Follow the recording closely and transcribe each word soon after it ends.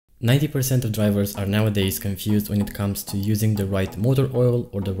90% of drivers are nowadays confused when it comes to using the right motor oil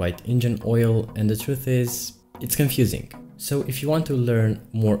or the right engine oil, and the truth is, it's confusing. So if you want to learn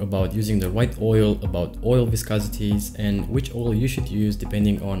more about using the right oil, about oil viscosities, and which oil you should use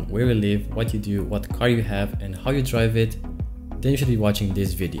depending on where you live, what you do, what car you have, and how you drive it, then you should be watching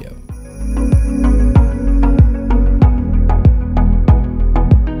this video.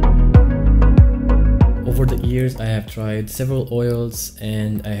 Over the years, I have tried several oils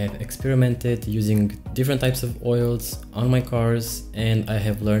and I have experimented using different types of oils on my cars, and I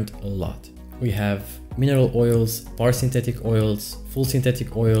have learned a lot. We have mineral oils, synthetic oils, full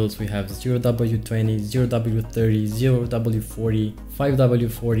synthetic oils. We have 0W20, 0W30, 0W40,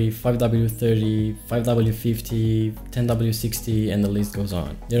 5W40, 5W30, 5W50, 10W60, and the list goes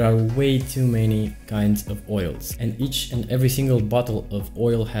on. There are way too many kinds of oils, and each and every single bottle of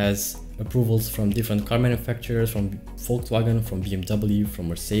oil has approvals from different car manufacturers, from Volkswagen, from BMW, from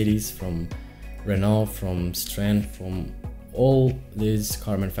Mercedes, from Renault, from Stran, from all these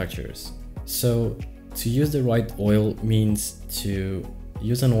car manufacturers. So to use the right oil means to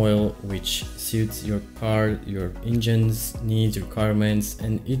use an oil which suits your car, your engine's needs, your requirements,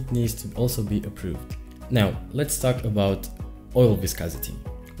 and it needs to also be approved. Now, let's talk about oil viscosity.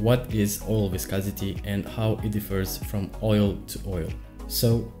 What is oil viscosity and how it differs from oil to oil?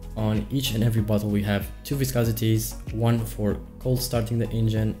 So on each and every bottle we have two viscosities, one for cold starting the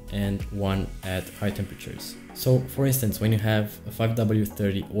engine and one at high temperatures. So for instance, when you have a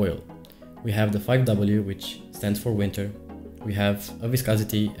 5W30 oil, we have the 5W, which stands for winter. We have a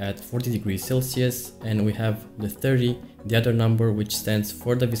viscosity at 40 degrees Celsius, and we have the 30, the other number, which stands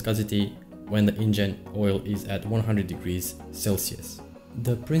for the viscosity when the engine oil is at 100 degrees Celsius.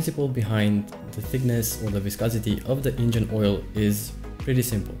 The principle behind the thickness or the viscosity of the engine oil is pretty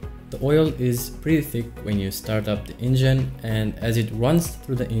simple. The oil is pretty thick when you start up the engine, and as it runs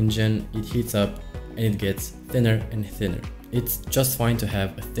through the engine, it heats up and it gets thinner and thinner. It's just fine to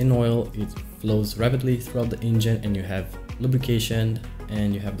have a thin oil. It flows rapidly throughout the engine and you have lubrication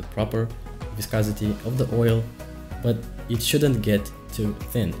and you have the proper viscosity of the oil, but it shouldn't get too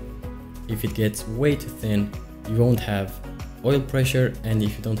thin. If it gets way too thin, you won't have oil pressure, and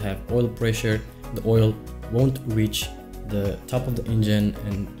if you don't have oil pressure, the oil won't reach the top of the engine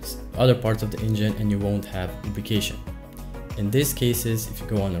and other parts of the engine, and you won't have lubrication. In these cases, if you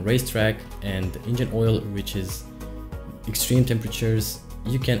go on a racetrack and the engine oil reaches extreme temperatures,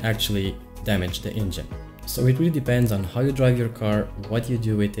 you can actually damage the engine. So it really depends on how you drive your car, what you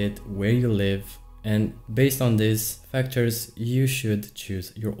do with it, where you live, and based on these factors, you should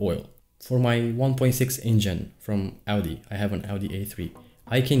choose your oil. For my 1.6 engine from Audi, I have an Audi A3,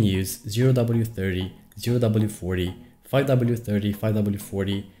 I can use 0W30, 0W40, 5W30,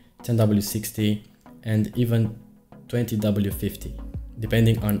 5W40, 10W60, and even 20W50,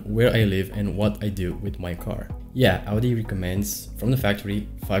 depending on where I live and what I do with my car. Yeah, Audi recommends from the factory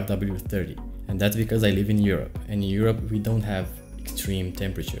 5W30, and that's because I live in Europe, and in Europe we don't have extreme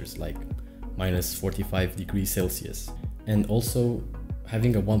temperatures like minus 45 degrees Celsius. And also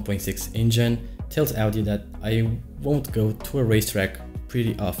having a 1.6 engine tells Audi that I won't go to a racetrack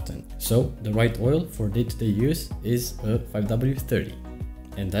pretty often. So the right oil for day-to-day use is a 5W30,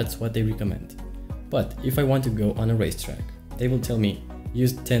 and that's what they recommend. But if I want to go on a racetrack, they will tell me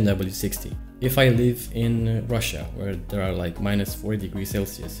use 10W60. If I live in Russia, where there are like minus 40 degrees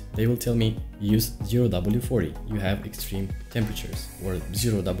Celsius, they will tell me use 0W40, you have extreme temperatures, or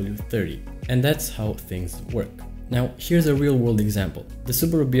 0W30. And that's how things work. Now, here's a real-world example. The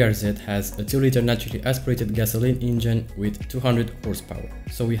Subaru BRZ has a 2-liter naturally aspirated gasoline engine with 200 horsepower.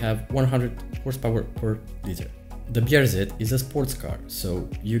 So we have 100 horsepower per liter. The BRZ is a sports car, so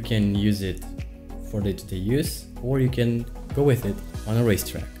you can use it for day-to-day use, or you can go with it on a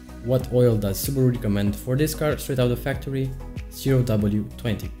racetrack. What oil does Subaru recommend for this car straight out of the factory?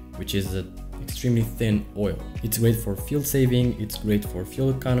 0W20, which is an extremely thin oil. It's great for fuel saving, it's great for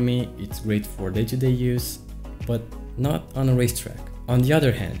fuel economy, it's great for day-to-day use, but not on a racetrack. On the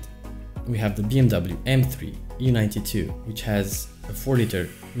other hand, we have the BMW M3 E92, which has a 4-liter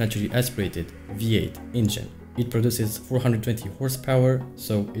naturally aspirated V8 engine. It produces 420 horsepower,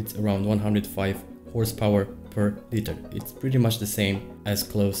 so it's around 105 horsepower per liter. It's pretty much the same, as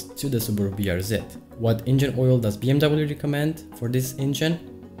close to the Subaru BRZ. What engine oil does BMW recommend for this engine?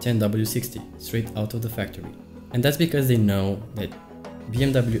 10W60, straight out of the factory. And that's because they know that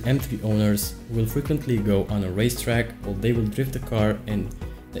BMW M3 owners will frequently go on a racetrack, or they will drift the car, and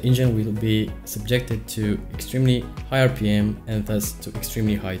the engine will be subjected to extremely high RPM and thus to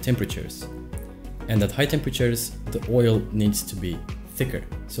extremely high temperatures. And at high temperatures, the oil needs to be thicker.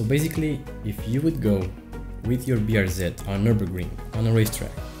 So basically, if you would go with your BRZ on Nürburgring on a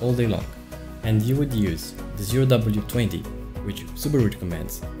racetrack all day long, and you would use the 0W20, which Subaru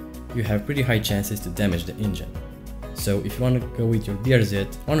recommends, you have pretty high chances to damage the engine. So if you want to go with your BRZ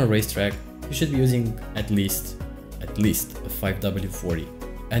on a racetrack, you should be using at least a 5W40.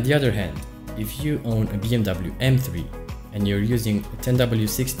 On the other hand, if you own a BMW M3 and you're using a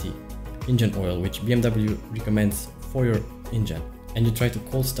 10W60 engine oil, which BMW recommends for your engine, and you try to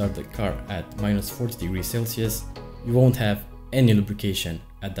cold start the car at -40°C, you won't have any lubrication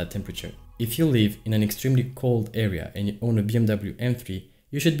at that temperature. If you live in an extremely cold area and you own a BMW M3,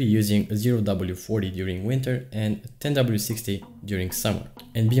 you should be using a 0W40 during winter and a 10W60 during summer.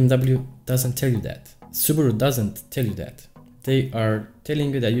 And BMW doesn't tell you that. Subaru doesn't tell you that. They are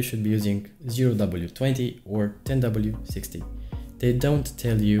telling you that you should be using 0W20 or 10W60. They don't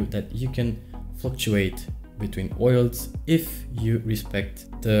tell you that you can fluctuate between oils if you respect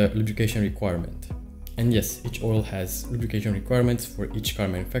the lubrication requirement. And yes, each oil has lubrication requirements for each car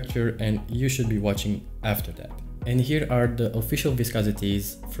manufacturer, and you should be watching after that. And here are the official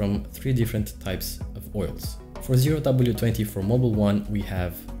viscosities from 3 different types of oils. For 0W20 for Mobil 1, we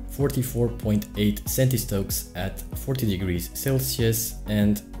have 44.8 centistokes at 40°C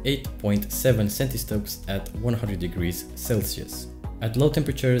and 8.7 centistokes at 100°C. At low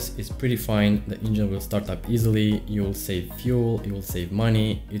temperatures, it's pretty fine, the engine will start up easily, you will save fuel, you will save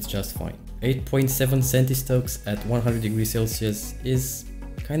money, it's just fine. 8.7 centistokes at 100°C is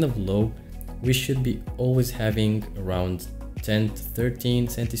kind of low. We should be always having around 10 to 13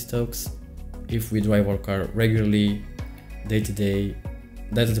 centistokes if we drive our car regularly, day to day.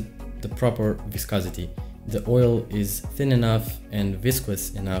 That's the proper viscosity. The oil is thin enough and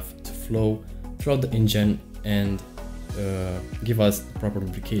viscous enough to flow throughout the engine and give us the proper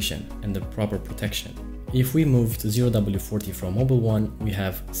lubrication and the proper protection. If we move to 0W40 from Mobil 1, we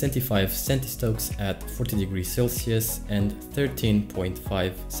have 75 centistokes at 40°C and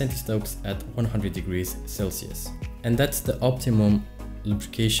 13.5 centistokes at 100°C. And that's the optimum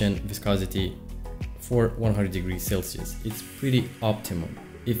lubrication viscosity for 100°C. It's pretty optimum.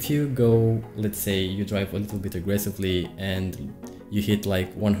 If you go, let's say you drive a little bit aggressively and you hit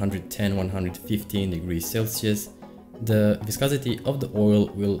like 110, 115°C, the viscosity of the oil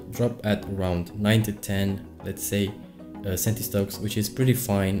will drop at around 9 to 10, let's say, centistokes, which is pretty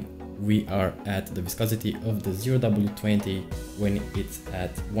fine. We are at the viscosity of the 0W20 when it's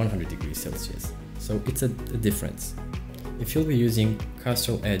at 100°C. So it's a difference. If you'll be using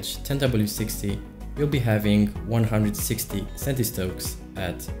Castrol Edge 10W60, you'll be having 160 centistokes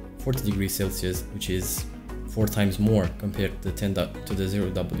at 40°C, which is 4 times more compared to the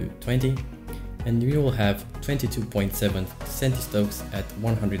 0W20. And you will have 22.7 centistokes at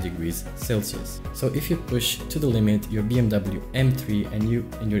 100°C. So if you push to the limit your BMW M3 and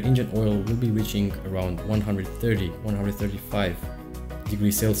your engine oil will be reaching around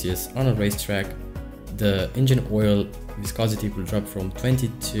 135°C on a racetrack, the engine oil viscosity will drop from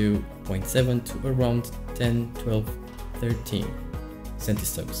 22.7 to around 10, 12, 13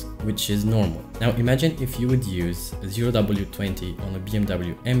 centistokes, which is normal. Now imagine if you would use a 0W20 on a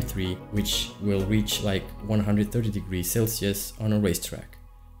BMW M3, which will reach like 130°C on a racetrack.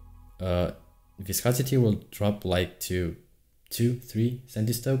 Viscosity will drop like to 2-3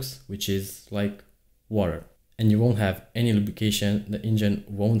 centistokes, which is like water. And you won't have any lubrication, the engine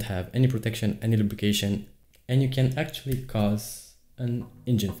won't have any protection, any lubrication, and you can actually cause an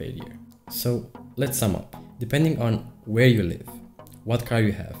engine failure. So let's sum up. Depending on where you live, what car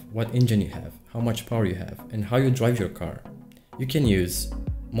you have, what engine you have, how much power you have, and how you drive your car, you can use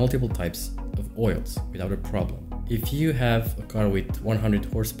multiple types of oils without a problem. If you have a car with 100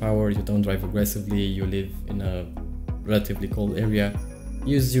 horsepower, you don't drive aggressively, you live in a relatively cold area,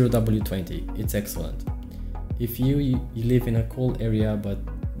 use 0W20, it's excellent. If you live in a cold area but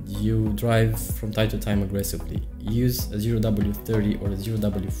you drive from time to time aggressively, use a 0W30 or a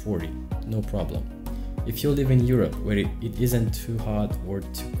 0W40, no problem. If you live in Europe where it isn't too hot or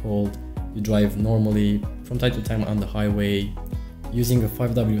too cold, you drive normally from time to time on the highway, using a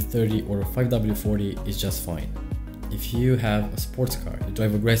 5W30 or a 5W40 is just fine. If you have a sports car, you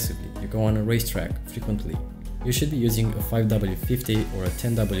drive aggressively, you go on a racetrack frequently, you should be using a 5W50 or a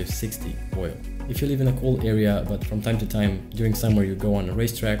 10W60 oil. If you live in a cold area but from time to time during summer you go on a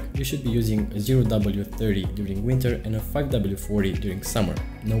racetrack, you should be using a 0W30 during winter and a 5W40 during summer,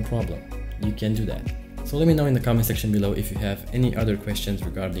 no problem. You can do that. So let me know in the comment section below if you have any other questions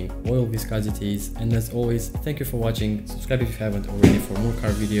regarding oil viscosities, and as always, thank you for watching. Subscribe if you haven't already for more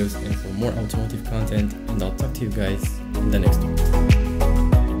car videos and for more automotive content, and I'll talk to you guys in the next one.